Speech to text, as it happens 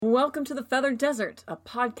Welcome to the Feathered Desert, a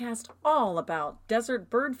podcast all about desert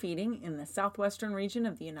bird feeding in the southwestern region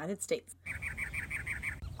of the United States.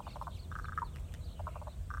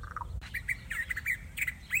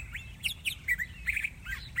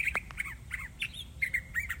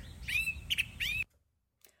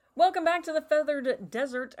 Welcome back to the Feathered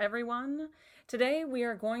Desert, everyone. Today we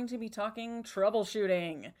are going to be talking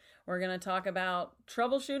troubleshooting. We're going to talk about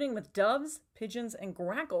troubleshooting with doves, pigeons, and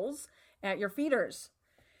grackles at your feeders.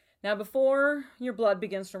 Now, before your blood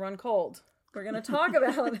begins to run cold, we're going to talk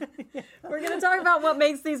about what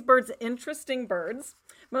makes these birds interesting birds.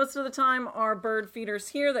 Most of the time, our bird feeders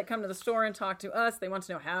here that come to the store and talk to us, they want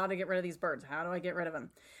to know how to get rid of these birds. How do I get rid of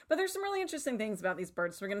them? But there's some really interesting things about these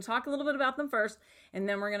birds. So we're going to talk a little bit about them first, and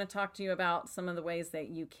then we're going to talk to you about some of the ways that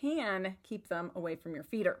you can keep them away from your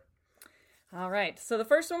feeder. All right, so the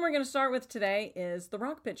first one we're going to start with today is the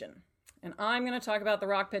rock pigeon. And I'm going to talk about the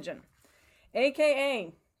rock pigeon,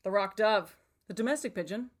 aka the rock dove, the domestic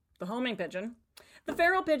pigeon, the homing pigeon, the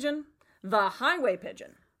feral pigeon, the highway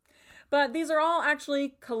pigeon. But these are all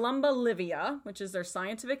actually Columba livia, which is their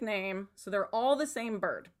scientific name, so they're all the same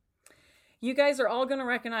bird. You guys are all going to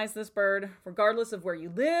recognize this bird regardless of where you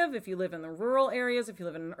live, if you live in the rural areas, if you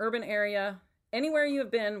live in an urban area, anywhere you have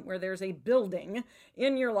been where there's a building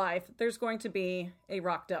in your life, there's going to be a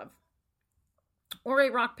rock dove. Or a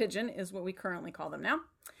rock pigeon is what we currently call them now.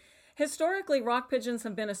 Historically, rock pigeons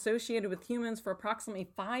have been associated with humans for approximately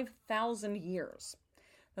 5,000 years.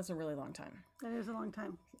 That's a really long time. That is a long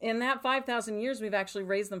time. In that 5,000 years, we've actually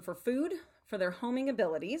raised them for food, for their homing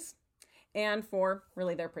abilities, and for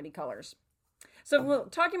really their pretty colors. So we're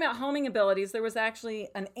talking about homing abilities, there was actually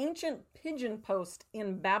an ancient pigeon post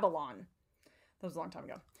in Babylon. That was a long time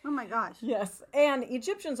ago. Oh my gosh. Yes. And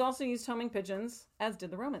Egyptians also used homing pigeons, as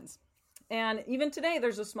did the Romans. And even today,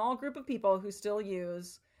 there's a small group of people who still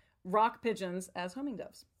use rock pigeons as homing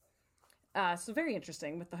doves. So very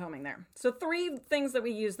interesting with the homing there. So 3 things that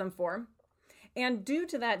we use them for. And due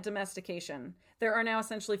to that domestication, there are now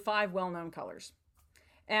essentially 5 well-known colors.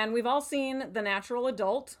 And we've all seen the natural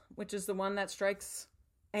adult, which is the one that strikes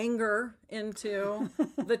anger into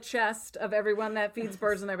the chest of everyone that feeds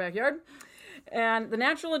birds in their backyard. And the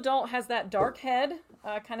natural adult has that dark head,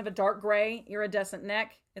 kind of a dark gray iridescent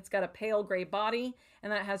neck. It's got a pale gray body,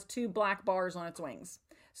 and then it has 2 black bars on its wings.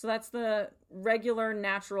 So that's the regular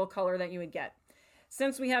natural color that you would get.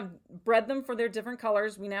 Since we have bred them for their different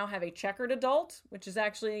colors, we now have a checkered adult, which is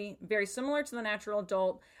actually very similar to the natural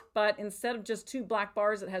adult, but instead of just 2 black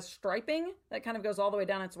bars, it has striping that kind of goes all the way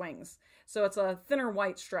down its wings. So it's a thinner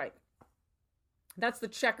white stripe. That's the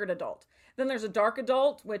checkered adult. Then there's a dark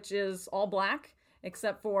adult, which is all black,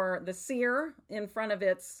 except for the cere in front of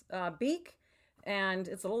its beak, and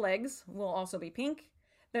its little legs will also be pink.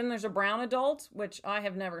 Then there's a brown adult, which I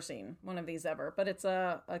have never seen one of these ever, but it's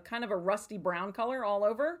a kind of a rusty brown color all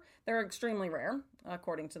over. They're extremely rare,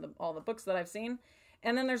 according to all the books that I've seen.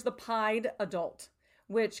 And then there's the pied adult,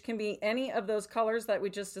 which can be any of those colors that we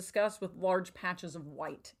just discussed with large patches of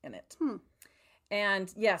white in it.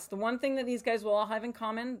 And yes, the one thing that these guys will all have in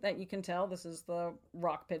common that you can tell, this is the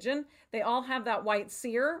rock pigeon, they all have that white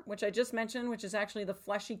cere, which I just mentioned, which is actually the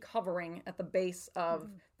fleshy covering at the base of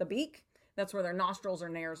the beak. That's where their nostrils or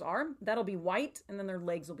nares are. That'll be white, and then their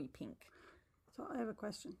legs will be pink. So I have a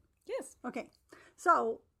question. Yes. Okay.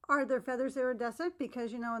 So are their feathers iridescent?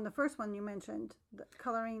 Because, in the first one you mentioned, the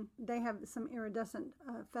coloring, they have some iridescent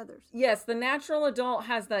feathers. Yes, the natural adult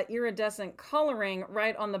has that iridescent coloring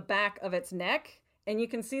right on the back of its neck. And you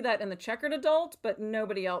can see that in the checkered adult, but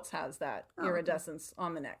nobody else has that iridescence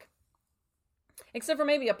on the neck. Except for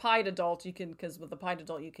maybe a pied adult, because with the pied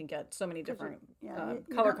adult, you can get so many different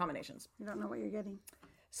color combinations. You don't know what you're getting.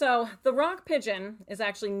 So the rock pigeon is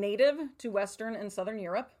actually native to Western and Southern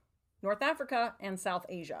Europe, North Africa, and South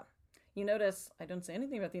Asia. You notice I don't say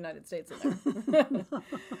anything about the United States in there.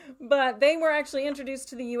 But they were actually introduced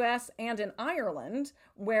to the U.S. and in Ireland,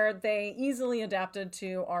 where they easily adapted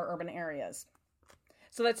to our urban areas.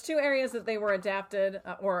 So that's 2 areas that they were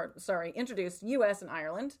introduced, U.S. and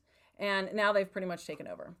Ireland. And now they've pretty much taken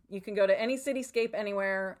over. You can go to any cityscape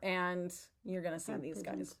anywhere and you're going to see these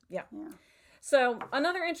guys. Yeah. So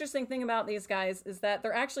another interesting thing about these guys is that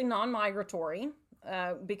they're actually non-migratory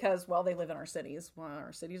because, they live in our cities. Well,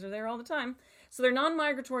 our cities are there all the time. So they're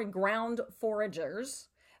non-migratory ground foragers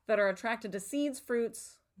that are attracted to seeds,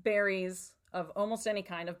 fruits, berries of almost any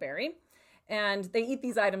kind of berry. And they eat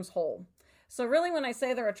these items whole. So really when I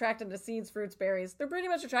say they're attracted to seeds, fruits, berries, they're pretty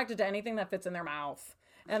much attracted to anything that fits in their mouth.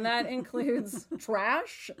 And that includes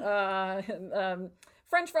trash, French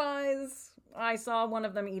fries. I saw one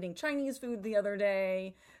of them eating Chinese food the other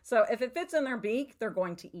day. So if it fits in their beak, they're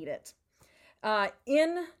going to eat it.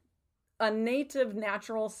 In a native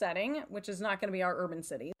natural setting, which is not going to be our urban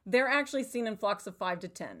city, they're actually seen in flocks of 5 to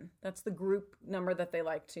 10. That's the group number that they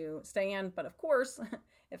like to stay in. But of course,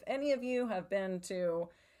 if any of you have been to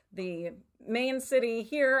the main city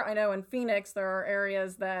here, I know in Phoenix, there are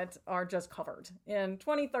areas that are just covered in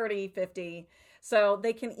 20, 30, 50. So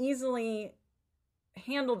they can easily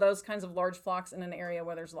handle those kinds of large flocks in an area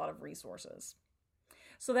where there's a lot of resources.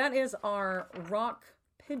 So that is our rock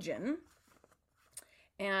pigeon.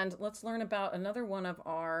 And let's learn about another one of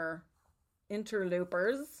our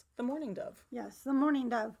interlopers, the mourning dove. Yes, the mourning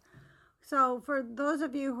dove. So for those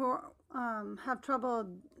of you who have trouble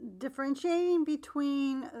differentiating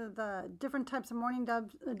between the different types of mourning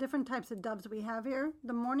doves, different types of doves we have here,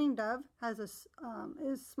 the mourning dove is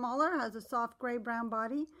smaller, has a soft gray-brown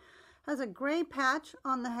body, has a gray patch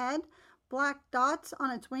on the head, black dots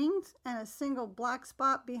on its wings, and a single black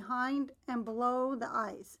spot behind and below the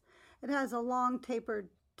eyes. It has a long tapered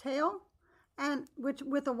tail, and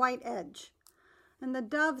with a white edge. And the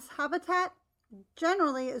dove's habitat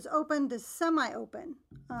generally is open to semi-open,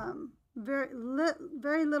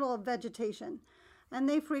 very little vegetation, and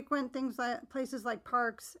they frequent things like places like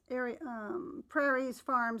parks, prairies,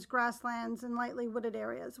 farms, grasslands, and lightly wooded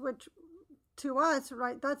areas, which to us,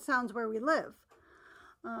 right, that sounds where we live.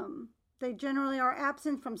 They generally are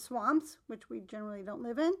absent from swamps, which we generally don't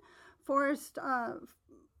live in, forest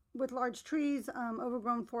with large trees,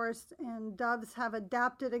 overgrown forests, and doves have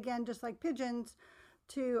adapted, again, just like pigeons,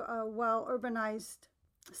 to well-urbanized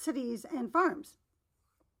cities and farms.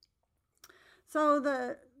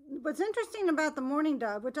 So what's interesting about the mourning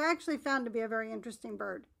dove, which I actually found to be a very interesting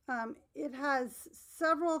bird, it has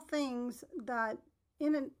several things that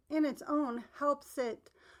in its own helps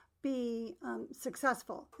it be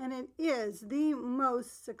successful. And it is the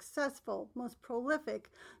most successful, most prolific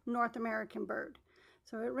North American bird.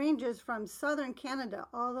 So it ranges from southern Canada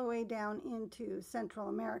all the way down into Central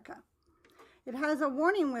America. It has a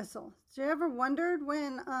warning whistle. So you ever wondered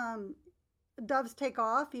when doves take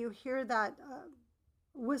off, you hear that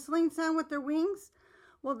whistling sound with their wings?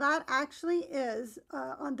 Well, that actually is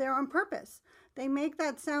there on purpose. They make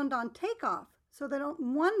that sound on takeoff so that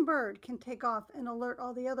one bird can take off and alert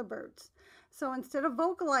all the other birds. So instead of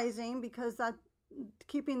vocalizing, because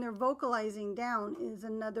keeping their vocalizing down is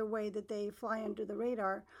another way that they fly under the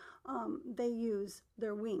radar, they use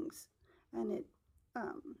their wings. And it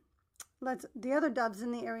lets the other doves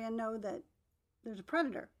in the area know that there's a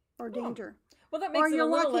predator or danger. Well, that makes it a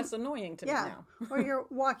little less annoying to me now. Or you're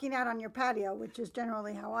walking out on your patio, which is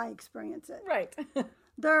generally how I experience it. Right.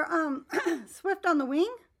 They're swift on the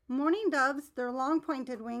wing. Mourning doves, their long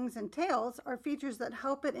pointed wings and tails are features that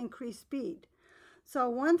help it increase speed. So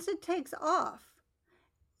once it takes off,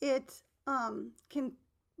 it can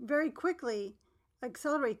very quickly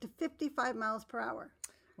accelerate to 55 miles per hour.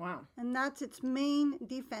 Wow. And that's its main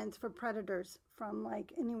defense for predators from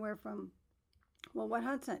like anywhere from, well, what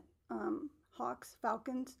hunts it? Hawks,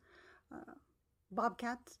 falcons,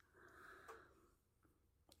 bobcats.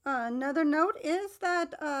 Another note is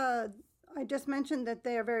that I just mentioned that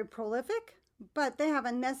they are very prolific, but they have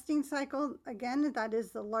a nesting cycle, again, that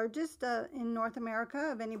is the largest in North America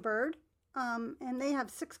of any bird. And they have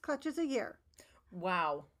 6 clutches a year.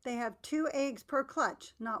 Wow. They have 2 eggs per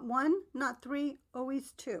clutch. Not 1, not 3,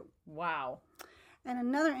 always 2. Wow. And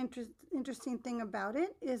another interesting thing about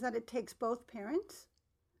it is that it takes both parents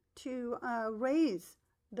to raise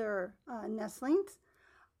their nestlings.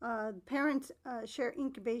 Parents share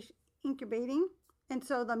incubating, and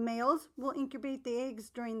so the males will incubate the eggs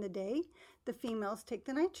during the day. The females take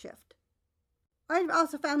the night shift. I've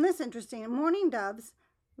also found this interesting. Mourning doves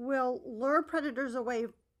will lure predators away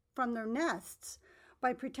from their nests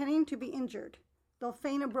by pretending to be injured. They'll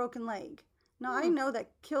feign a broken leg. Now, I know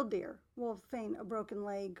that killdeer will feign a broken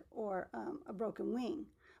leg or a broken wing,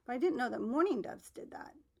 but I didn't know that mourning doves did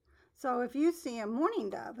that. So if you see a mourning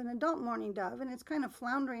dove, an adult mourning dove, and it's kind of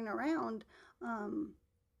floundering around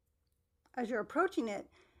as you're approaching it,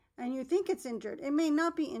 and you think it's injured, it may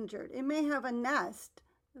not be injured. It may have a nest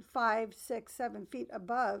 5, 6, 7 feet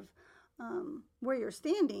above where you're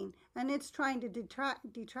standing, and it's trying to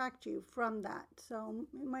detract you from that. So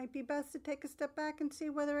it might be best to take a step back and see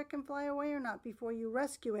whether it can fly away or not before you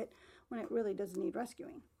rescue it when it really doesn't need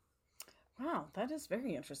rescuing. Wow, that is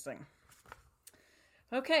very interesting.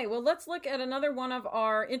 Okay, well, let's look at another one of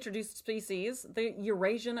our introduced species, the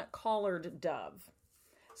Eurasian collared dove.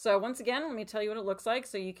 So once again, let me tell you what it looks like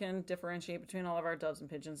so you can differentiate between all of our doves and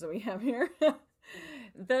pigeons that we have here.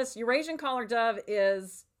 This Eurasian collared dove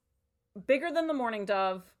is bigger than the mourning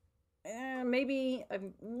dove, maybe a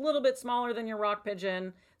little bit smaller than your rock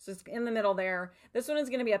pigeon, so it's in the middle there. This one is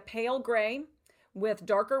going to be a pale gray with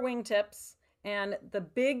darker wingtips. And the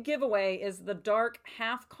big giveaway is the dark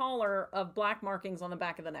half collar of black markings on the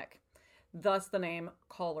back of the neck. Thus the name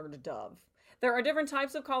collared dove. There are different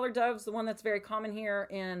types of collared doves. The one that's very common here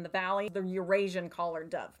in the valley, the Eurasian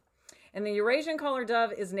collared dove. And the Eurasian collared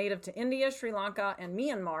dove is native to India, Sri Lanka, and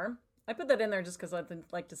Myanmar. I put that in there just because I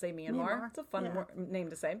like to say Myanmar. It's a fun name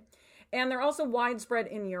to say. And they're also widespread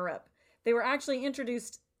in Europe. They were actually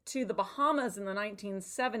introduced to the Bahamas in the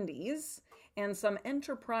 1970s, and some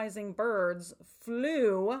enterprising birds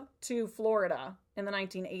flew to Florida in the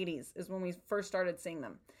 1980s is when we first started seeing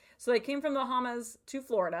them. So they came from the Bahamas to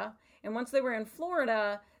Florida, and once they were in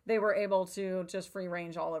Florida, they were able to just free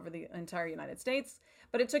range all over the entire United States.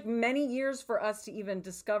 But it took many years for us to even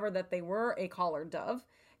discover that they were a collared dove,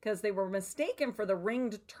 because they were mistaken for the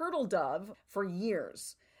ringed turtle dove for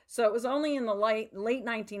years. So it was only in the late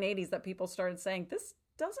 1980s that people started saying, this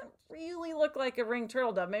doesn't really look like a ringed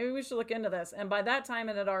turtle dove. Maybe we should look into this. And by that time,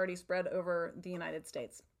 it had already spread over the United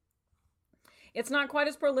States. It's not quite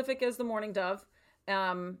as prolific as the mourning dove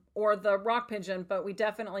or the rock pigeon, but we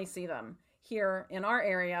definitely see them here in our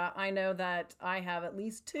area. I know that I have at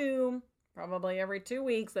least 2, probably every 2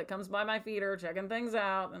 weeks, that comes by my feeder checking things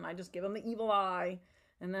out, and I just give them the evil eye,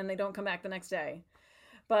 and then they don't come back the next day.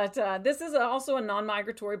 But this is also a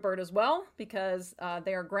non-migratory bird as well, because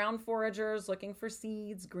they are ground foragers looking for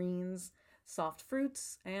seeds, greens, soft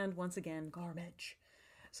fruits, and once again, garbage.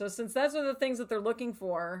 So since those are the things that they're looking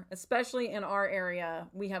for, especially in our area,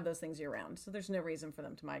 we have those things year-round. So there's no reason for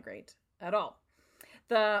them to migrate at all.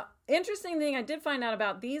 The interesting thing I did find out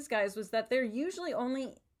about these guys was that they're usually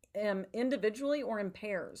only individually or in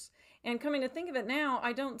pairs. And coming to think of it now,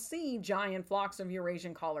 I don't see giant flocks of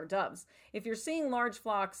Eurasian collared doves. If you're seeing large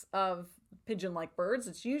flocks of pigeon-like birds,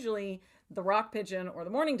 it's usually the rock pigeon or the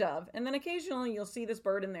mourning dove. And then occasionally you'll see this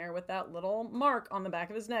bird in there with that little mark on the back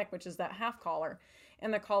of his neck, which is that half collar,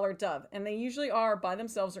 and the collared dove. And they usually are by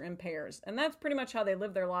themselves or in pairs. And that's pretty much how they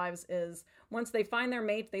live their lives, is once they find their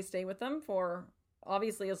mate, they stay with them for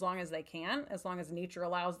obviously as long as they can, as long as nature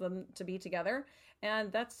allows them to be together.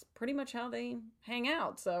 And that's pretty much how they hang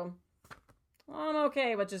out. So I'm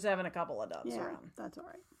okay with just having a couple of doves around. That's all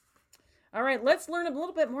right. All right, let's learn a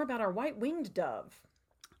little bit more about our white-winged dove.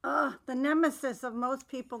 The nemesis of most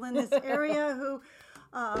people in this area who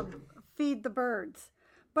feed the birds.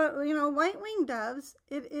 But, white-winged doves,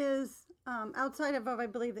 it is, outside of, I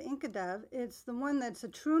believe, the Inca dove, it's the one that's a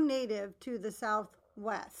true native to the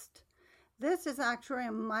Southwest. This is actually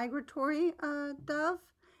a migratory dove.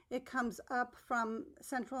 It comes up from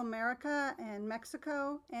Central America and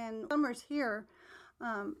Mexico, and summers here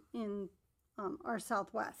in our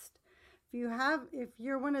Southwest. If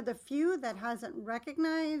you're one of the few that hasn't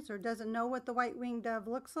recognized or doesn't know what the white-winged dove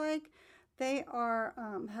looks like, they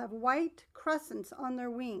have white crescents on their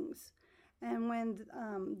wings. And when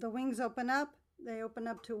the wings open up, they open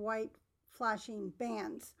up to white flashing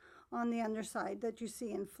bands on the underside that you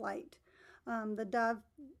see in flight. The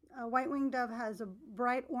white-winged dove has a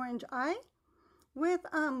bright orange eye with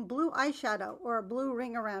blue eyeshadow or a blue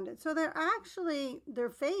ring around it. So their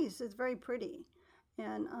face is very pretty.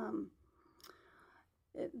 And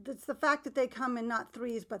it's the fact that they come in not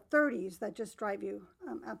 3s but 30s that just drive you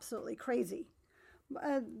absolutely crazy.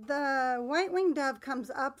 The white-winged dove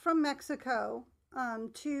comes up from Mexico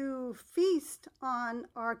to feast on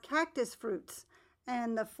our cactus fruits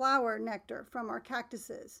and the flower nectar from our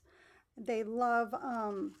cactuses. They love,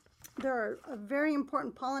 they're a very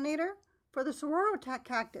important pollinator for the saguaro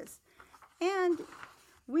cactus. And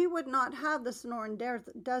we would not have the Sonoran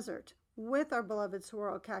Desert with our beloved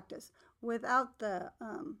saguaro cactus without the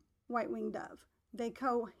white-winged dove. They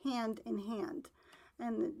go hand in hand.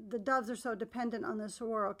 And the doves are so dependent on the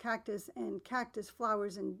saguaro cactus and cactus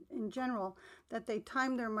flowers in general that they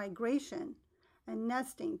time their migration and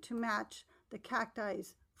nesting to match the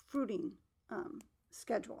cacti's fruiting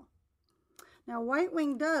schedule. Now,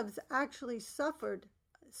 white-winged doves actually suffered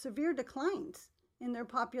severe declines in their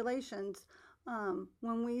populations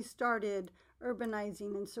when we started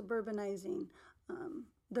urbanizing and suburbanizing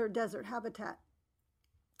their desert habitat.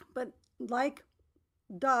 But like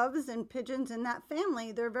doves and pigeons in that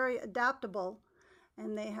family, they're very adaptable,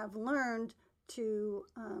 and they have learned to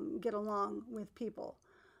get along with people.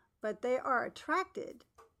 But they are attracted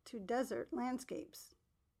to desert landscapes.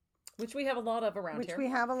 Which we have a lot of around here. Which we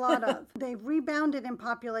have a lot of. They've rebounded in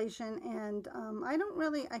population, and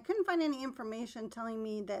I couldn't find any information telling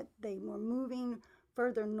me that they were moving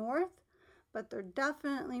further north, but they're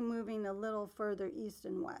definitely moving a little further east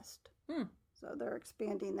and west. So they're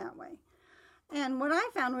expanding that way. And what I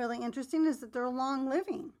found really interesting is that they're long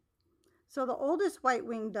living. So the oldest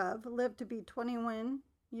white-winged dove lived to be 21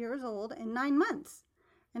 years old and 9 months.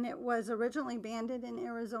 And it was originally banded in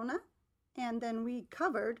Arizona and then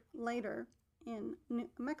recovered later in New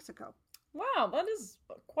Mexico. Wow, that is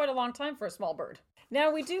quite a long time for a small bird.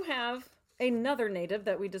 Now we do have another native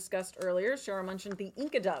that we discussed earlier. Cheryl mentioned the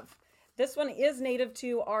Inca dove. This one is native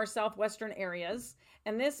to our southwestern areas,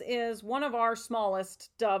 and this is one of our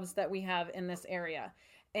smallest doves that we have in this area.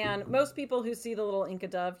 And most people who see the little Inca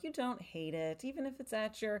dove, you don't hate it, even if it's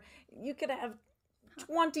you could have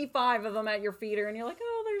 25 of them at your feeder, and you're like,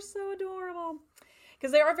 oh, they're so adorable.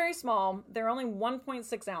 Because they are very small. They're only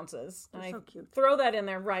 1.6 ounces. They're so cute. Throw that in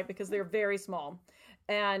there, right, because they're very small.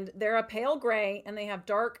 And they're a pale gray, and they have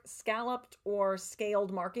dark scalloped or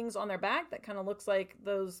scaled markings on their back that kind of looks like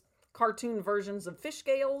those cartoon versions of fish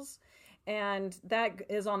scales. And that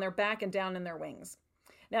is on their back and down in their wings.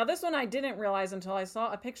 Now, this one I didn't realize until I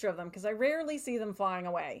saw a picture of them, because I rarely see them flying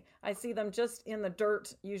away. I see them just in the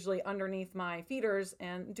dirt, usually underneath my feeders,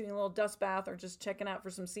 and doing a little dust bath or just checking out for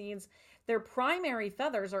some seeds. Their primary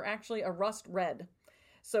feathers are actually a rust red.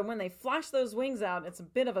 So when they flash those wings out, it's a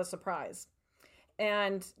bit of a surprise.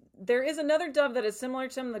 And there is another dove that is similar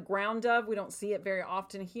to them, the ground dove. We don't see it very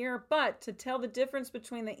often here, but to tell the difference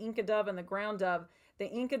between the Inca dove and the ground dove, the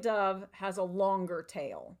Inca dove has a longer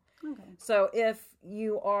tail. Okay. So if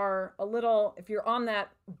you're on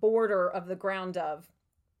that border of the ground dove,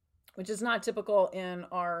 which is not typical in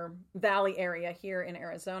our valley area here in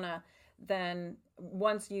Arizona, then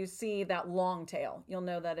once you see that long tail, you'll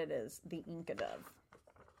know that it is the Inca dove.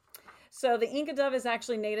 So the Inca dove is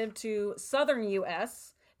actually native to southern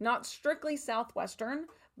U.S., not strictly southwestern,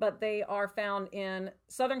 but they are found in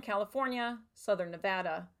Southern California, Southern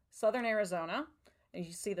Nevada, Southern Arizona. And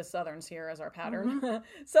you see the southerns here as our pattern.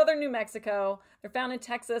 Mm-hmm. Southern New Mexico. They're found in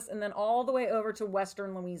Texas and then all the way over to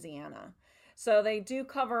Western Louisiana. So they do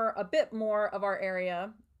cover a bit more of our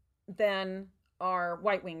area than our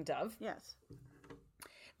white-winged dove. Yes.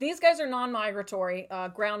 These guys are non-migratory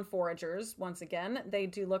ground foragers. Once again, they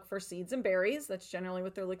do look for seeds and berries. That's generally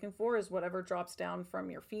what they're looking for, is whatever drops down from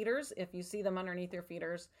your feeders, if you see them underneath your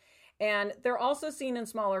feeders. And they're also seen in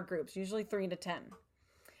smaller groups, usually 3 to 10.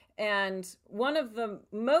 And one of the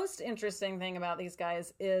most interesting thing about these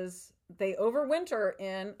guys is they overwinter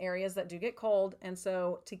in areas that do get cold. And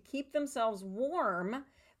so to keep themselves warm,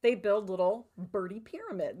 they build little birdie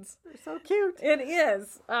pyramids. They're so cute. It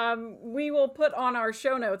is. We will put on our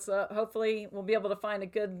show notes. Hopefully we'll be able to find a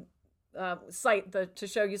good site to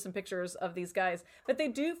show you some pictures of these guys. But they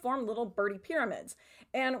do form little birdie pyramids.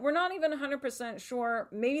 And we're not even 100% sure.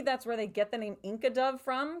 Maybe that's where they get the name Inca dove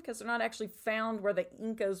from, because they're not actually found where the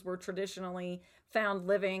Incas were traditionally found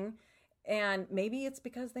living. And maybe it's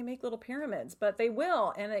because they make little pyramids, but they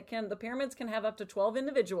will. And the pyramids can have up to 12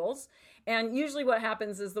 individuals. And usually what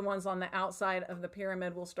happens is the ones on the outside of the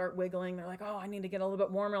pyramid will start wiggling. They're like, oh, I need to get a little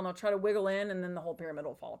bit warmer. And they'll try to wiggle in, and then the whole pyramid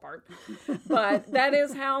will fall apart. But that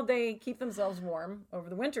is how they keep themselves warm over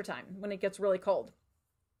the wintertime when it gets really cold.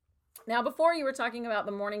 Now, before you were talking about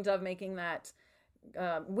the mourning dove making that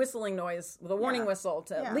whistling noise, the warning whistle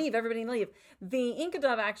to leave, everybody leave. The Inca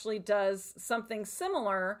dove actually does something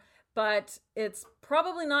similar, but it's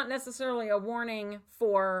probably not necessarily a warning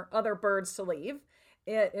for other birds to leave.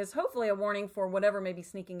 It is hopefully a warning for whatever may be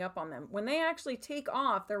sneaking up on them. When they actually take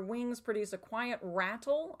off, their wings produce a quiet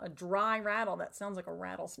rattle, a dry rattle that sounds like a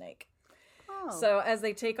rattlesnake. Oh. So as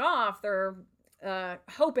they take off, they're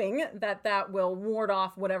hoping that will ward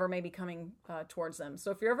off whatever may be coming towards them. So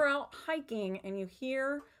if you're ever out hiking and you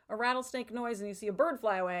hear a rattlesnake noise and you see a bird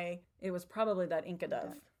fly away, it was probably that Inca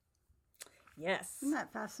dove. Yes. Isn't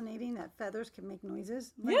that fascinating that feathers can make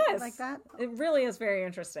noises like that? It really is very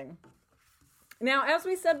interesting. Now, as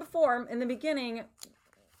we said before in the beginning,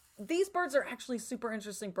 these birds are actually super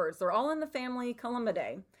interesting birds. They're all in the family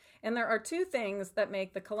Columbidae. And there are two things that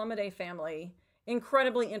make the Columbidae family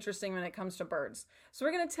incredibly interesting when it comes to birds. So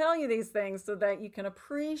we're going to tell you these things so that you can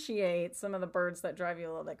appreciate some of the birds that drive you a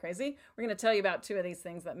little bit crazy. We're going to tell you about two of these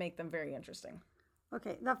things that make them very interesting.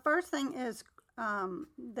 Okay, the first thing is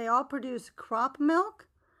they all produce crop milk,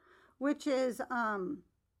 which is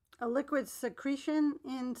a liquid secretion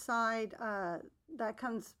inside that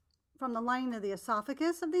comes from the lining of the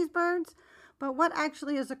esophagus of these birds. But what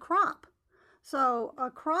actually is a crop? So a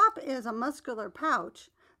crop is a muscular pouch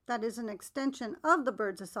that is an extension of the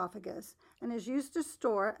bird's esophagus and is used to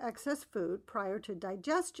store excess food prior to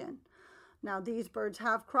digestion. Now, these birds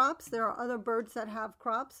have crops. There are other birds that have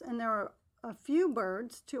crops, and there are a few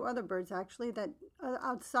birds, 2 other birds actually, that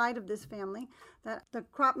outside of this family, that the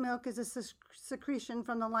crop milk is a secretion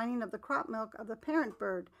from the lining of the crop milk of the parent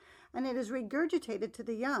bird, and it is regurgitated to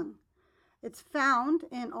the young. It's found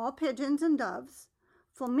in all pigeons and doves,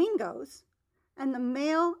 flamingos, and the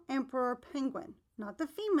male emperor penguin. Not the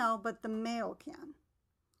female, but the male can.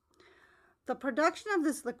 The production of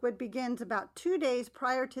this liquid begins about 2 days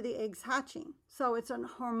prior to the eggs hatching. So it's a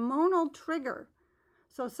hormonal trigger.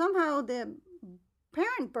 So somehow the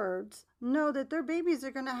parent birds know that their babies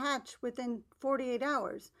are going to hatch within 48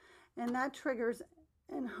 hours. And that triggers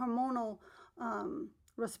an hormonal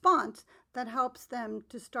response that helps them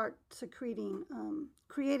to start secreting,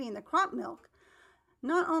 creating the crop milk.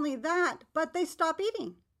 Not only that, but they stop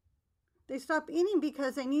eating. They stop eating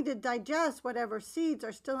because they need to digest whatever seeds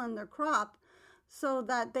are still in their crop so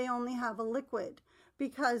that they only have a liquid.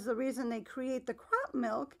 Because the reason they create the crop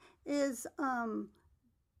milk is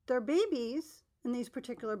their babies, and these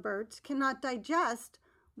particular birds, cannot digest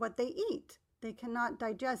what they eat. They cannot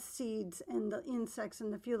digest seeds and the insects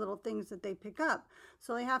and the few little things that they pick up.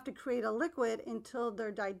 So they have to create a liquid until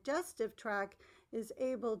their digestive tract is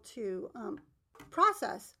able to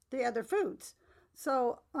process the other foods.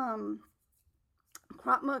 So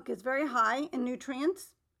crop milk is very high in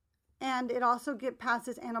nutrients, and it also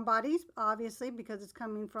passes antibodies, obviously, because it's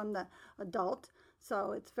coming from the adult.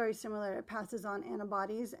 So it's very similar. It passes on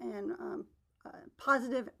antibodies and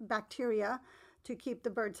positive bacteria to keep the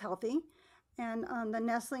birds healthy. And the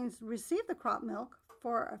nestlings receive the crop milk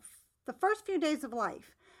for the first few days of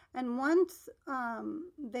life. And once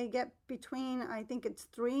they get between, I think it's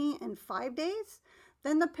 3 and 5 days,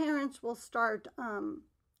 then the parents will start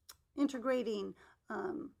integrating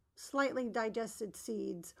slightly digested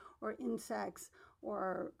seeds or insects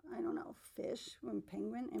or, I don't know, fish,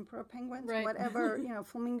 emperor penguins, right. Whatever,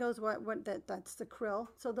 flamingos, that's the krill.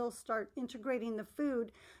 So they'll start integrating the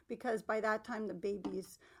food because by that time the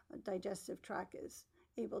baby's digestive tract is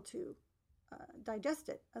able to digest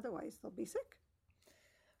it. Otherwise, they'll be sick.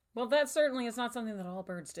 Well, that certainly is not something that all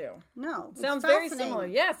birds do. No. Sounds very similar.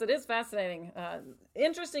 Yes, it is fascinating.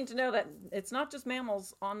 Interesting to know that it's not just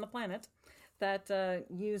mammals on the planet that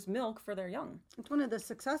use milk for their young. It's one of the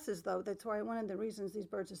successes, though. That's why one of the reasons these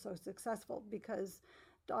birds are so successful, because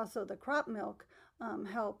also the crop milk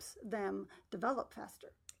helps them develop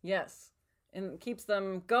faster. Yes, and keeps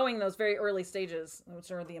them going those very early stages,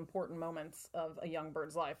 which are the important moments of a young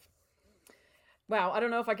bird's life. Wow, I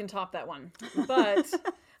don't know if I can top that one. But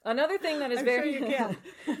another thing that is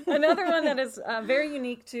another one that is very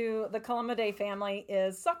unique to the Columbidae family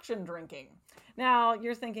is suction drinking. Now,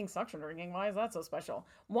 you're thinking, suction drinking, why is that so special?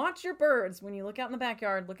 Watch your birds. When you look out in the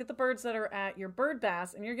backyard, look at the birds that are at your bird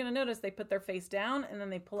baths, and you're going to notice they put their face down, and then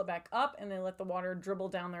they pull it back up, and they let the water dribble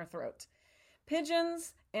down their throat.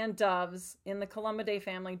 Pigeons and doves in the Columbidae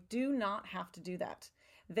family do not have to do that.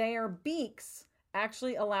 Their beaks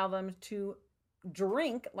actually allow them to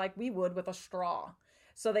drink like we would with a straw.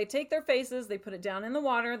 So they take their faces, they put it down in the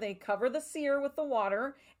water, they cover the sear with the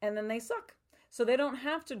water, and then they suck. So they don't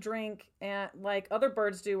have to drink like other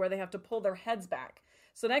birds do where they have to pull their heads back.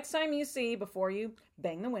 So next time you see, before you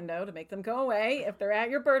bang the window to make them go away, if they're at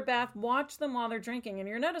your bird bath, watch them while they're drinking. And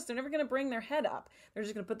you'll notice they're never going to bring their head up. They're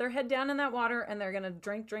just going to put their head down in that water and they're going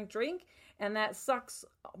to drink. And that sucks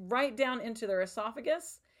right down into their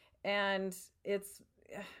esophagus. And it's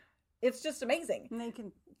just amazing. And they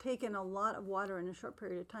can take in a lot of water in a short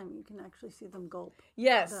period of time. You can actually see them gulp.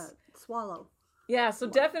 Yes. Swallow. Yeah, so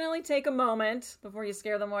definitely take a moment before you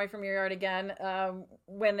scare them away from your yard again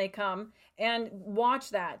when they come and watch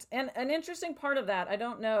that. And an interesting part of that, I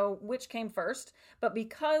don't know which came first, but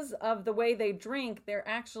because of the way they drink, they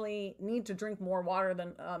actually need to drink more water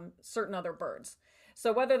than certain other birds.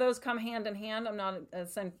 So whether those come hand in hand,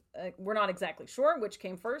 we're not exactly sure which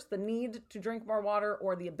came first, the need to drink more water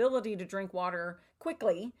or the ability to drink water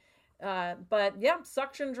quickly. But yeah,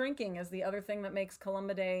 suction drinking is the other thing that makes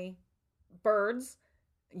Columbidae birds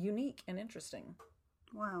unique and interesting.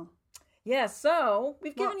 Wow. Yeah, so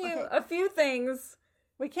we've given you a few things.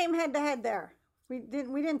 We came head to head there. We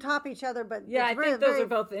didn't top each other, but yeah, I think those are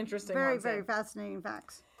both interesting ones. Very fascinating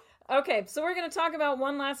facts. Okay, so we're going to talk about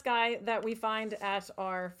one last guy that we find at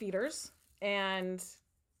our feeders, and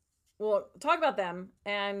we'll talk about them.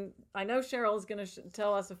 And I know Cheryl is going to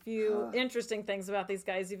tell us a few interesting things about these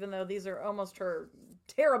guys, even though these are almost her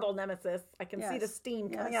terrible nemesis. I can see the steam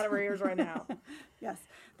coming out of her ears right now. Yes.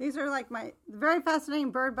 These are like my very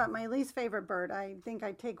fascinating bird, but my least favorite bird. I think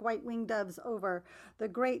I take white-winged doves over the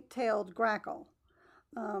great-tailed grackle.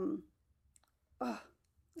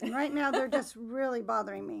 And right now they're just really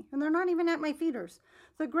bothering me. And they're not even at my feeders.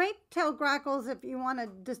 The great-tailed grackles, if you want to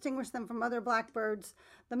distinguish them from other blackbirds,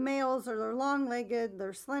 the males are long-legged,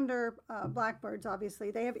 they're slender blackbirds,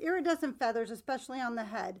 obviously. They have iridescent feathers, especially on the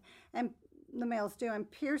head, and the males do,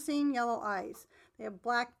 and piercing yellow eyes. They have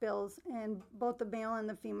black bills, and both the male and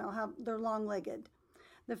the female they're long-legged.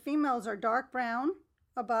 The females are dark brown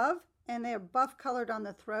above, and they are buff colored on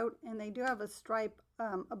the throat, and they do have a stripe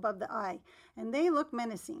above the eye, and they look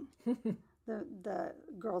menacing. the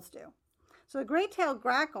girls do. So the gray-tailed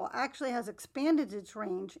grackle actually has expanded its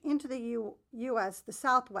range into the U.S., the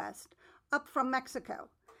Southwest, up from Mexico.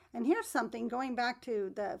 And here's something going back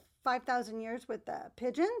to the 5,000 years with the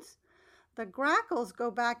pigeons. The grackles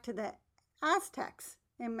go back to the Aztecs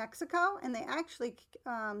in Mexico, and they actually,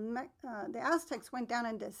 the Aztecs went down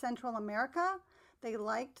into Central America. They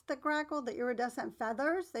liked the grackle, the iridescent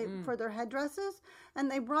feathers for their headdresses,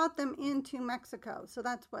 and they brought them into Mexico. So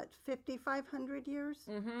that's what, 5,500 years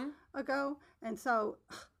ago? And so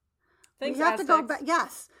Thanks, we have Aztecs. to go back.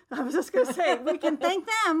 Yes, I was just going to say, we can thank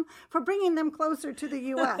them for bringing them closer to the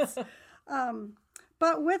U.S.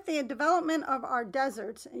 But with the development of our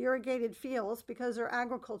deserts, irrigated fields, because they're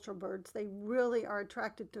agricultural birds, they really are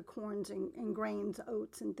attracted to corns and grains,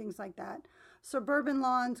 oats, and things like that. Suburban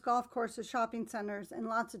lawns, golf courses, shopping centers, and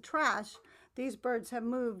lots of trash, these birds have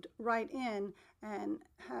moved right in and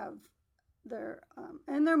have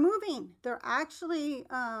and they're moving. They're actually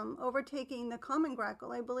overtaking the common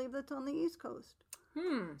grackle. I believe that's on the East Coast.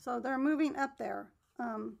 So they're moving up there.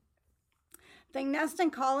 They nest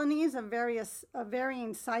in colonies of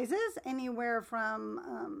varying sizes, anywhere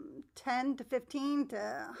from 10 to 15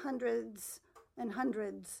 to hundreds and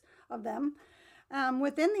hundreds of them.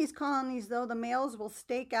 Within these colonies, though, the males will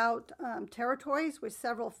stake out territories with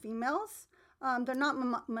several females. They're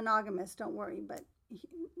not monogamous, don't worry, but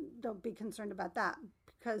don't be concerned about that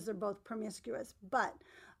because they're both promiscuous. But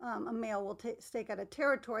a male will stake out a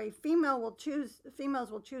territory. Females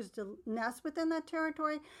will choose to nest within that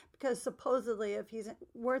territory because supposedly if he's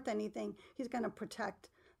worth anything, he's going to protect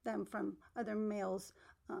them from other males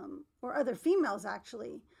or other females,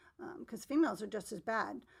 actually, because females are just as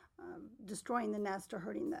bad. Destroying the nest or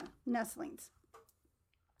hurting the nestlings.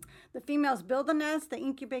 The females build the nest, they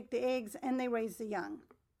incubate the eggs, and they raise the young.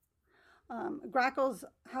 Grackles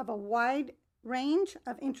have a wide range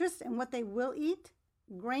of interest in what they will eat.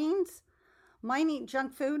 Grains, mine eat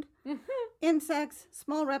junk food, insects,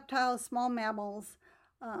 small reptiles, small mammals,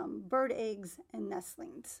 bird eggs, and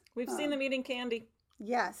nestlings. We've seen them eating candy.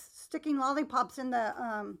 Yes, sticking lollipops in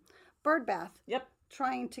the bird bath. Yep.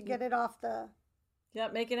 Trying to get it off the...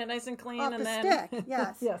 Yep, making it nice and clean. Off and the then... stick,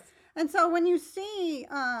 yes. Yes. And so when you see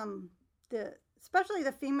especially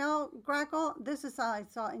the female grackle, this is how I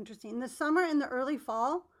saw interesting. In the summer and the early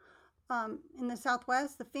fall, in the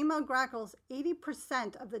Southwest, the female grackle's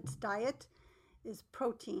 80% of its diet is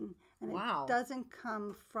protein, and Wow. it doesn't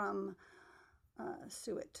come from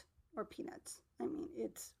suet or peanuts. I mean,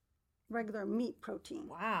 it's regular meat protein.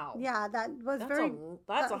 Wow. Yeah,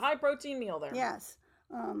 that's a high protein meal there. Yes.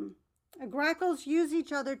 Grackles use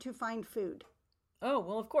each other to find food. Oh,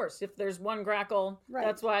 well, of course. If there's one grackle, Right.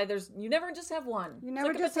 that's why you never just have one. You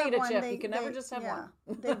never it's like just a potato have one. chip. You can never just have one.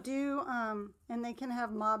 They do, and they can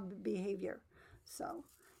have mob behavior. So,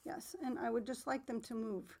 yes, and I would just like them to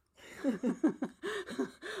move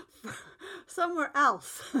somewhere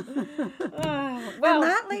else. Well, and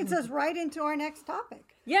that leads us right into our next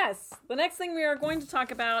topic. Yes. The next thing we are going to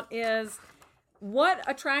talk about is what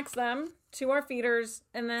attracts them to our feeders,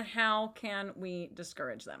 and then how can we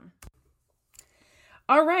discourage them.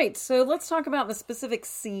 All right, so let's talk about the specific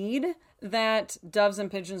seed that doves and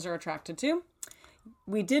pigeons are attracted to.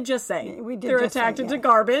 We did just say they're attracted to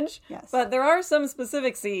garbage, Yes. but there are some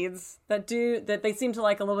specific seeds that they seem to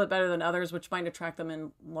like a little bit better than others, which might attract them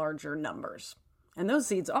in larger numbers. And those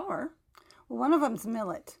seeds are... Well, one of them's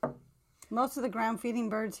millet. Most of the ground-feeding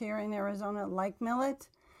birds here in Arizona like millet,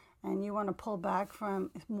 and you want to pull back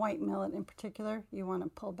from white millet in particular. You want to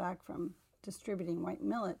pull back from distributing white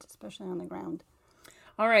millet, especially on the ground.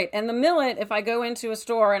 All right, and the millet, if I go into a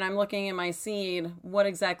store and I'm looking at my seed, what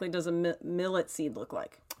exactly does a millet seed look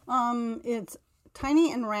like? It's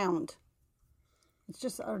tiny and round. It's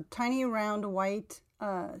just a tiny round white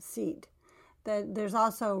seed. There's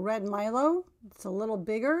also red Milo. It's a little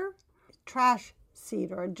bigger. Trash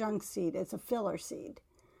seed or a junk seed. It's a filler seed.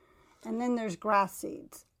 And then there's grass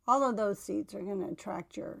seeds. All of those seeds are going to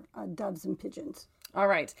attract your doves and pigeons. All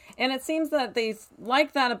right. And it seems that they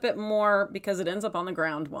like that a bit more because it ends up on the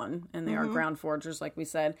ground one, and they are ground foragers, like we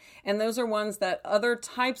said. And those are ones that other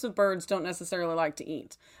types of birds don't necessarily like to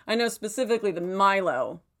eat. I know specifically the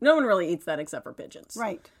Milo. No one really eats that except for pigeons.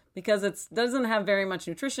 Right. Because it doesn't have very much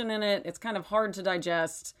nutrition in it. It's kind of hard to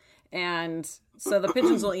digest. And so the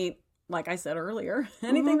pigeons will eat, like I said earlier,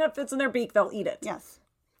 anything that fits in their beak, they'll eat it. Yes.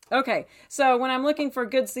 Okay. So when I'm looking for a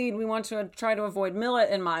good seed, we want to try to avoid millet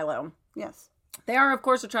and Milo. Yes. They are, of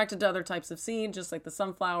course, attracted to other types of seed, just like the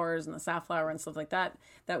sunflowers and the safflower and stuff like that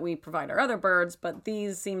we provide our other birds, but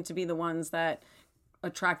these seem to be the ones that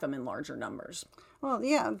attract them in larger numbers. Well,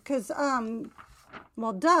 yeah, because,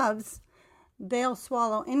 doves, they'll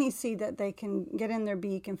swallow any seed that they can get in their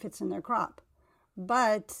beak and fits in their crop.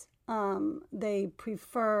 But they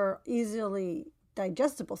prefer easily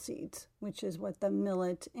digestible seeds, which is what the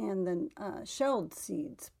millet and the shelled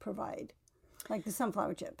seeds provide, like the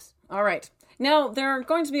sunflower chips. All right. Now, there are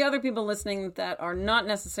going to be other people listening that are not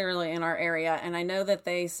necessarily in our area, and I know that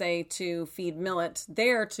they say to feed millet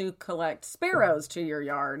there to collect sparrows to your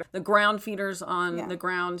yard. The ground feeders on the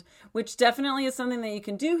ground, which definitely is something that you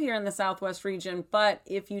can do here in the Southwest region, but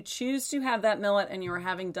if you choose to have that millet and you are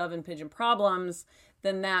having dove and pigeon problems,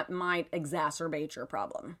 then that might exacerbate your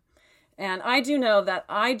problem. And I do know that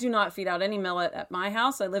I do not feed out any millet at my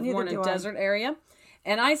house. I live more in a desert area.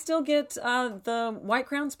 And I still get the white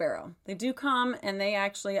crowned sparrow. They do come, and they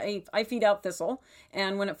actually, I feed out thistle.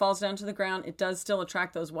 And when it falls down to the ground, it does still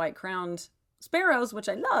attract those white crowned sparrows, which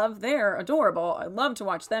I love. They're adorable. I love to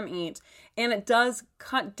watch them eat. And it does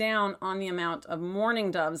cut down on the amount of mourning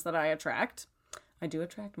doves that I attract. I do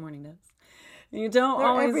attract mourning doves. You don't They're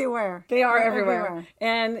always... everywhere. They are everywhere.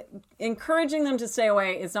 And encouraging them to stay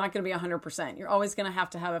away is not going to be 100%. You're always going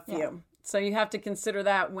to have a few. Yeah. So you have to consider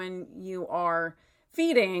that when you are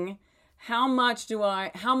feeding. How much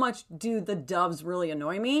do the doves really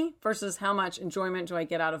annoy me versus how much enjoyment do I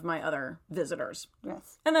get out of my other visitors?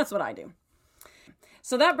 Yes. And that's what I do.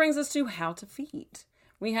 So that brings us to how to feed.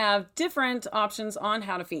 We have different options on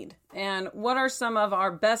how to feed. And what are some of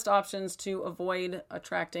our best options to avoid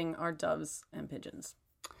attracting our doves and pigeons?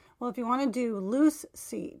 Well, if you want to do loose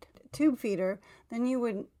seed, tube feeder, then you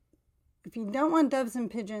would, if you don't want doves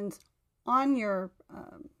and pigeons on your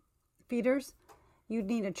feeders, you'd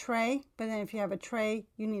need a tray. But then if you have a tray,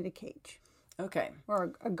 you need a cage. Okay.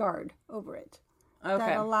 Or a guard over it. Okay.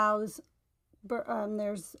 That allows,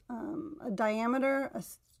 there's a diameter, a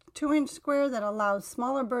 2-inch square that allows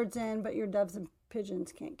smaller birds in, but your doves and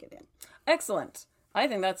pigeons can't get in. Excellent. I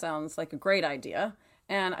think that sounds like a great idea.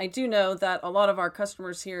 And I do know that a lot of our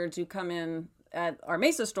customers here do come in at our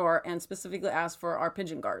Mesa store and specifically ask for our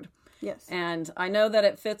pigeon guard. Yes. And I know that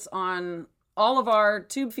it fits on all of our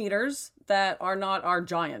tube feeders that are not our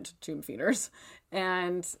giant tube feeders.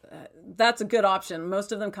 And that's a good option.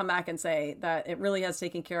 Most of them come back and say that it really has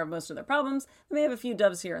taken care of most of their problems. They may have a few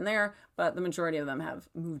doves here and there, but the majority of them have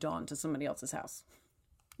moved on to somebody else's house.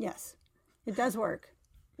 Yes, it does work.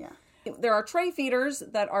 Yeah. There are tray feeders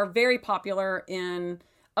that are very popular in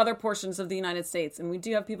other portions of the United States. And we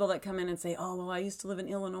do have people that come in and say, oh, well, I used to live in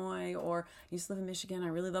Illinois or I used to live in Michigan. I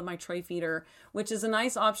really love my tray feeder, which is a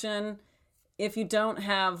nice option if you don't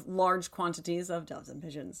have large quantities of doves and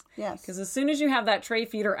pigeons. Yes. Because as soon as you have that tray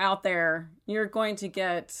feeder out there, you're going to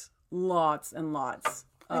get lots and lots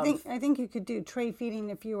of... I think you could do tray feeding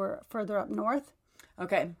if you were further up north.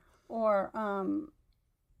 Okay. Or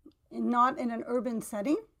not in an urban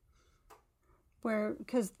setting. Where,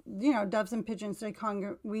 because, doves and pigeons,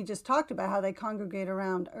 we just talked about how they congregate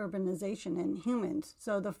around urbanization and humans.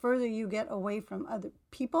 So the further you get away from other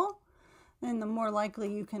people, then the more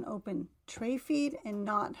likely you can open tray feed and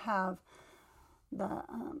not have the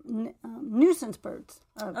nuisance birds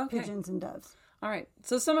of pigeons and doves. All right.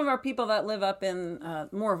 So some of our people that live up in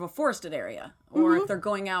more of a forested area, or if they're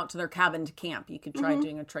going out to their cabin to camp, you could try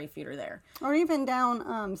doing a tray feeder there. Or even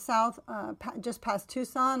down south, just past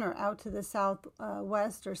Tucson, or out to the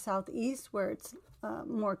southwest or southeast where it's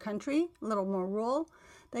more country, a little more rural.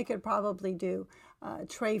 They could probably do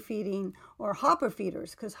tray feeding or hopper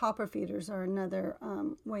feeders, because hopper feeders are another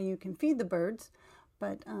way you can feed the birds.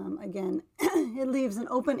 But again, it leaves an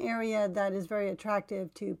open area that is very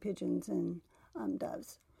attractive to pigeons and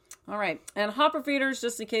doves. All right. And hopper feeders,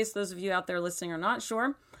 just in case those of you out there listening are not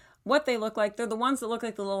sure what they look like, they're the ones that look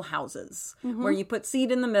like the little houses where you put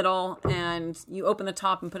seed in the middle and you open the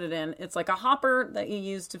top and put it in. It's like a hopper that you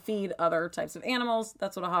use to feed other types of animals.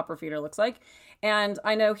 That's what a hopper feeder looks like. And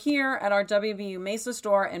I know here at our WBU Mesa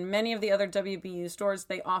store and many of the other WBU stores,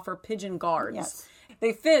 they offer pigeon guards. Yes.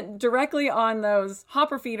 They fit directly on those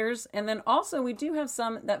hopper feeders. And then also we do have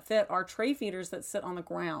some that fit our tray feeders that sit on the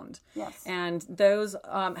ground. Yes. And those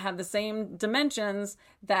have the same dimensions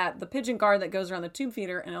that the pigeon guard that goes around the tube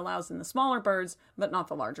feeder and allows in the smaller birds, but not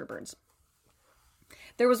the larger birds.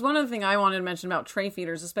 There was one other thing I wanted to mention about tray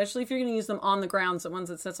feeders, especially if you're going to use them on the grounds, the ones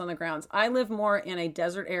that sits on the grounds. I live more in a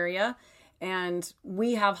desert area and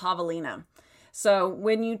we have javelina. So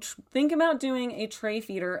when you think about doing a tray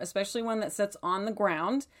feeder, especially one that sits on the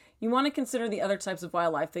ground, you want to consider the other types of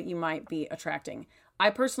wildlife that you might be attracting. I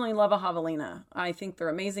personally love a javelina. I think they're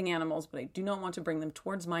amazing animals, but I do not want to bring them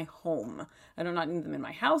towards my home. I do not need them in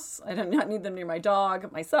my house. I do not need them near my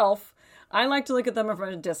dog, myself. I like to look at them from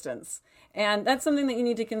a distance. And that's something that you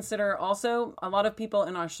need to consider also. A lot of people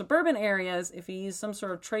in our suburban areas, if you use some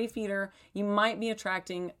sort of tray feeder, you might be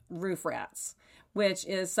attracting roof rats, which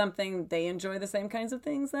is something they enjoy the same kinds of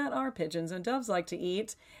things that our pigeons and doves like to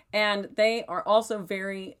eat. And they are also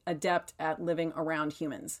very adept at living around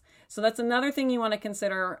humans. So that's another thing you want to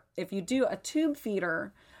consider. If you do a tube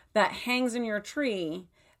feeder that hangs in your tree,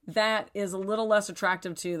 that is a little less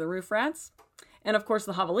attractive to the roof rats. And of course,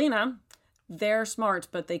 the javelina, they're smart,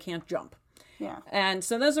 but they can't jump. Yeah. And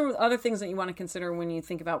so those are other things that you want to consider when you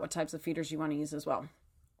think about what types of feeders you want to use as well.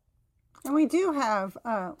 And we do have,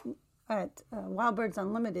 at Wild Birds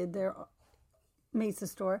Unlimited, their Mesa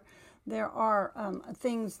store, there are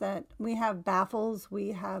things that we have baffles,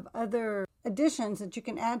 we have other additions that you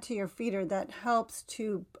can add to your feeder that helps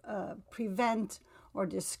to prevent or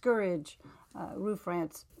discourage roof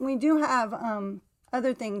rats. We do have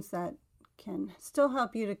other things that can still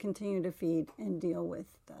help you to continue to feed and deal with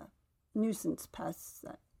the nuisance pests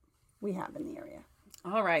that we have in the area.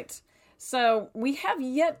 All right. So we have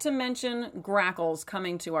yet to mention grackles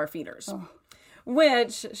coming to our feeders,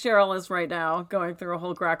 which Cheryl is right now going through a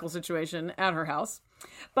whole grackle situation at her house.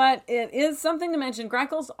 But it is something to mention.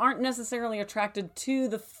 Grackles aren't necessarily attracted to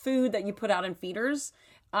the food that you put out in feeders.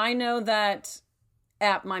 I know that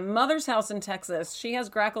at my mother's house in Texas, she has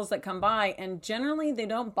grackles that come by, and generally they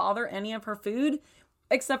don't bother any of her food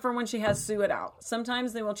except for when she has suet out.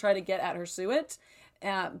 Sometimes they will try to get at her suet,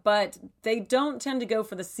 but they don't tend to go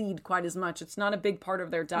for the seed quite as much. It's not a big part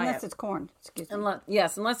of their diet. Unless it's corn. Excuse me.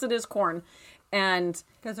 Unless it is corn. And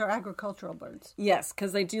because they're agricultural birds. Yes,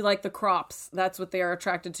 because they do like the crops. That's what they are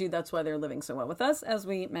attracted to. That's why they're living so well with us, as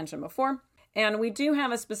we mentioned before. And we do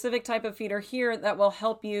have a specific type of feeder here that will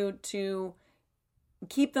help you to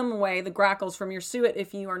keep them away, the grackles, from your suet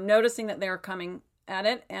if you are noticing that they're coming at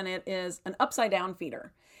it. And it is an upside down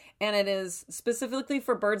feeder. And it is specifically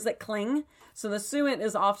for birds that cling. So the suet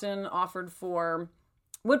is often offered for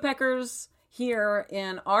woodpeckers. Here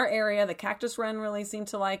in our area, the cactus wren really seem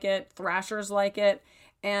to like it. Thrashers like it.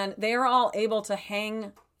 And they are all able to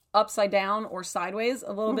hang upside down or sideways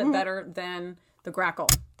a little bit better than the grackle.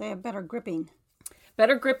 They have better gripping.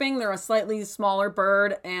 Better gripping. They're a slightly smaller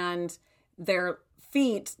bird, and their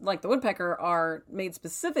feet, like the woodpecker, are made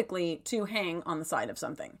specifically to hang on the side of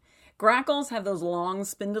something. Grackles have those long,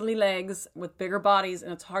 spindly legs with bigger bodies,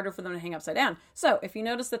 and it's harder for them to hang upside down. So if you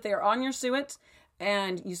notice that they are on your suet,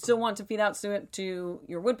 and you still want to feed out suet to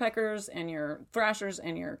your woodpeckers and your thrashers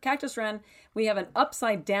and your cactus wren, we have an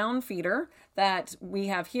upside down feeder that we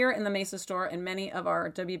have here in the Mesa store, and many of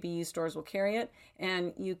our WBU stores will carry it.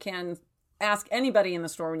 And you can ask anybody in the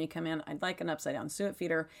store when you come in, I'd like an upside down suet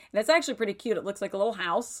feeder. And it's actually pretty cute. It looks like a little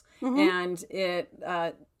house, and it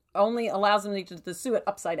only allows them to get the suet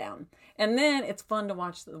upside down. And then it's fun to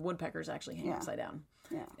watch the woodpeckers actually hang upside down.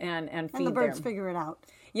 Yeah. And feed and the birds them. figure it out.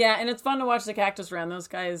 Yeah, and it's fun to watch the cactus wren. Those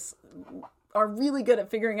guys are really good at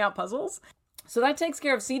figuring out puzzles. So that takes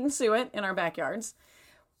care of seed and suet in our backyards.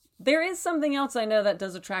 There is something else I know that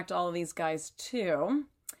does attract all of these guys too,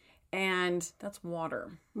 and that's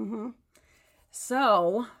water.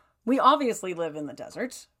 So we obviously live in the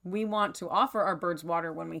desert. We want to offer our birds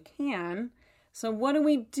water when we can. So what do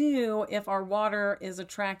we do if our water is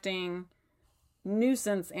attracting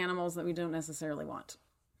nuisance animals that we don't necessarily want?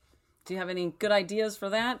 Do you have any good ideas for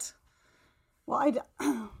that? Well,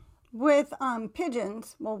 with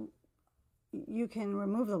pigeons, well, you can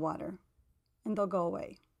remove the water and they'll go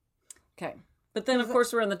away. Okay. But then, of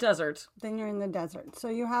course, we're in the desert. Then you're in the desert. So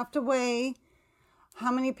you have to weigh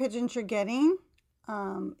how many pigeons you're getting.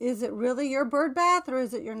 Is it really your bird bath or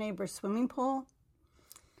is it your neighbor's swimming pool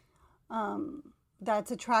that's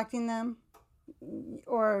attracting them?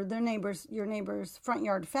 Or your neighbor's front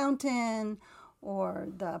yard fountain, or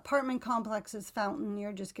the apartment complex's fountain.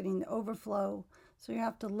 You're just getting the overflow. So you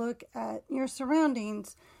have to look at your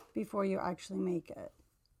surroundings before you actually make a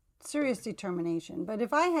serious determination. But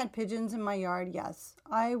if I had pigeons in my yard, yes,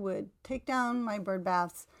 I would take down my bird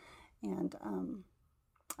baths. And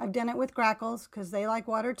I've done it with grackles because they like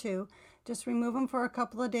water too. Just remove them for a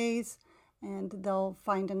couple of days and they'll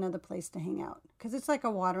find another place to hang out. Because it's like a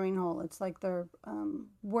watering hole. It's like they're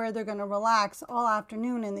where they're going to relax all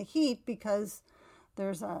afternoon in the heat because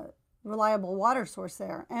there's a reliable water source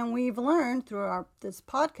there. And we've learned through this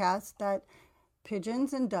podcast that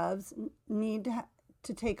pigeons and doves need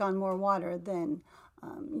to take on more water than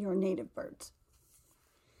your native birds.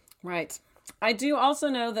 Right. I do also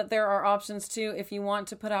know that there are options too if you want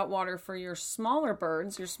to put out water for your smaller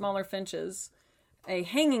birds, your smaller finches, a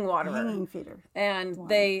hanging waterer. Hanging feeder. And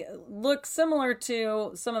they look similar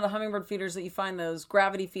to some of the hummingbird feeders that you find, those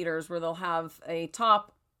gravity feeders where they'll have a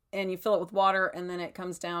top and you fill it with water and then it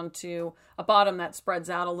comes down to a bottom that spreads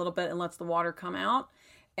out a little bit and lets the water come out.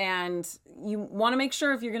 And you want to make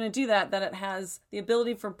sure if you're going to do that, that it has the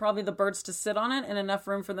ability for probably the birds to sit on it and enough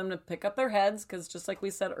room for them to pick up their heads. Because just like we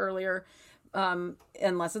said earlier,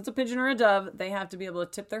 unless it's a pigeon or a dove, they have to be able to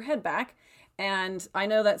tip their head back. And I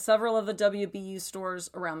know that several of the WBU stores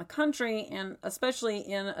around the country, and especially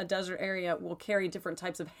in a desert area, will carry different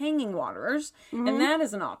types of hanging waterers. Mm-hmm. And that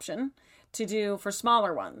is an option to do for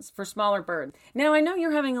smaller ones, for smaller birds. Now, I know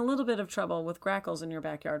you're having a little bit of trouble with grackles in your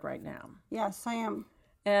backyard right now. Yes, I am.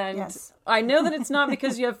 And yes. I know that it's not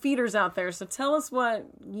because you have feeders out there. So tell us what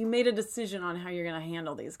you made a decision on how you're going to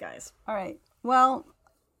handle these guys. All right. Well,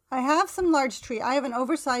 I have some large tree. I have an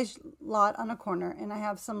oversized lot on a corner, and I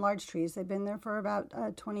have some large trees. They've been there for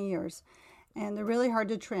about 20 years, and they're really hard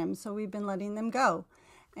to trim. So we've been letting them go.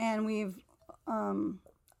 And we've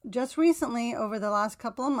just recently, over the last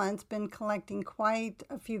couple of months, been collecting quite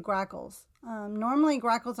a few grackles. Normally,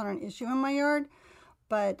 grackles aren't an issue in my yard.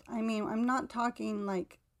 But, I mean, I'm not talking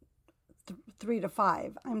like 3 to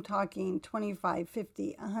 5. I'm talking 25,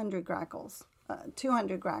 50, 100 grackles,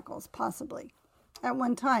 200 grackles possibly at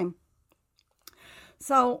one time.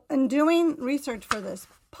 So, in doing research for this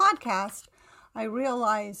podcast, I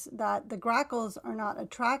realized that the grackles are not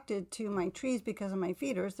attracted to my trees because of my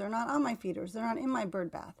feeders. They're not on my feeders. They're not in my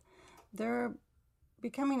bird bath. They're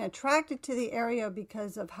becoming attracted to the area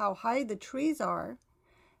because of how high the trees are.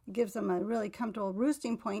 Gives them a really comfortable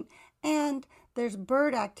roosting point, and there's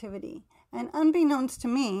bird activity. And unbeknownst to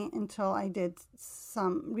me, until I did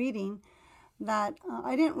some reading, that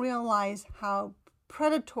I didn't realize how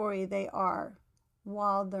predatory they are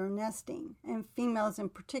while they're nesting, and females in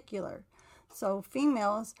particular. So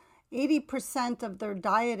females, 80% of their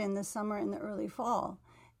diet in the summer and the early fall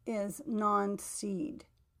is non-seed.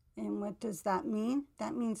 And what does that mean?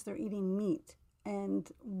 That means they're eating meat.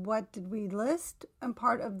 And what did we list? And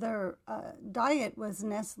part of their diet was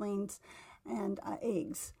nestlings and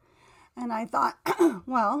eggs. And I thought,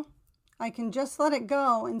 well, I can just let it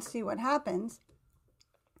go and see what happens,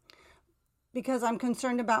 because I'm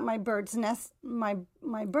concerned about my birds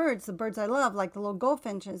my birds, the birds I love, like the little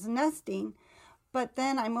goldfinches, nesting. But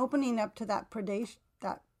then I'm opening up to that predation.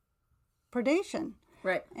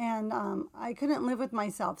 Right. And I couldn't live with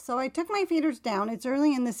myself. So I took my feeders down. It's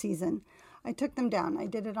early in the season. I took them down. I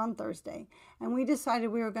did it on Thursday. And we decided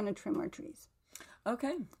we were going to trim our trees.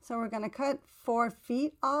 Okay. So we're going to cut 4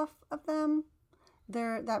 feet off of them.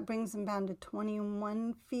 That brings them down to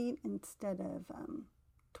 21 feet instead of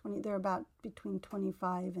 20. They're about between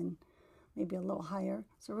 25 and maybe a little higher.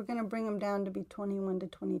 So we're going to bring them down to be 21 to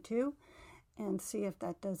 22 and see if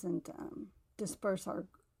that doesn't disperse our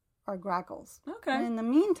grackles. Okay. And in the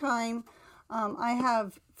meantime, I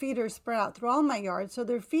have feeders spread out through all my yard. So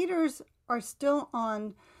their feeders are still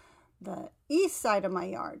on the east side of my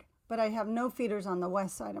yard, but I have no feeders on the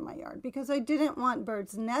west side of my yard because I didn't want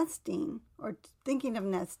birds nesting or thinking of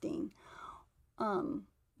nesting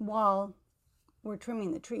while we're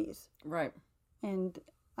trimming the trees. Right. And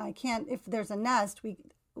I can't, if there's a nest,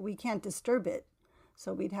 we can't disturb it.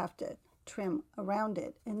 So we'd have to trim around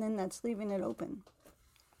it, and then that's leaving it open.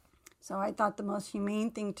 So I thought the most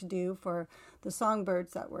humane thing to do for the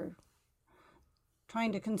songbirds that we're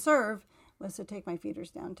trying to conserve was to take my feeders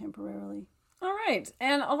down temporarily. All right.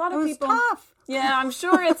 And a lot of people... It was tough. Yeah, I'm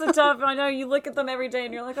sure it's a tough... I know you look at them every day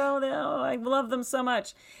and you're like, oh, I love them so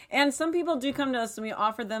much. And some people do come to us and we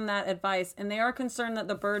offer them that advice, and they are concerned that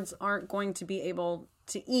the birds aren't going to be able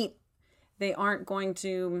to eat. They're going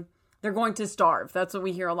to starve. That's what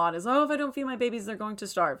we hear a lot is, oh, if I don't feed my babies, they're going to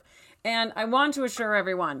starve. And I want to assure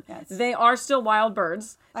everyone, yes, they are still wild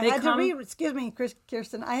birds. I had to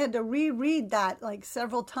reread that like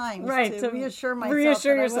several times, right, to reassure myself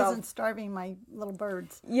that I wasn't starving my little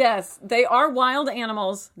birds. Yes, they are wild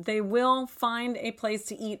animals. They will find a place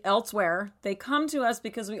to eat elsewhere. They come to us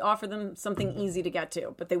because we offer them something easy to get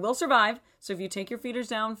to, but they will survive. So if you take your feeders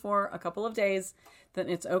down for a couple of days, then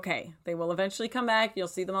it's okay. They will eventually come back. You'll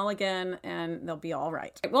see them all again, and they'll be all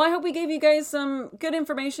right. Well, I hope we gave you guys some good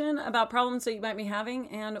information about problems that you might be having,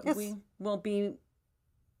 and yes, we will be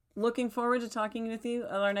looking forward to talking with you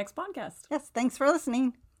on our next podcast. Yes, thanks for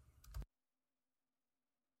listening.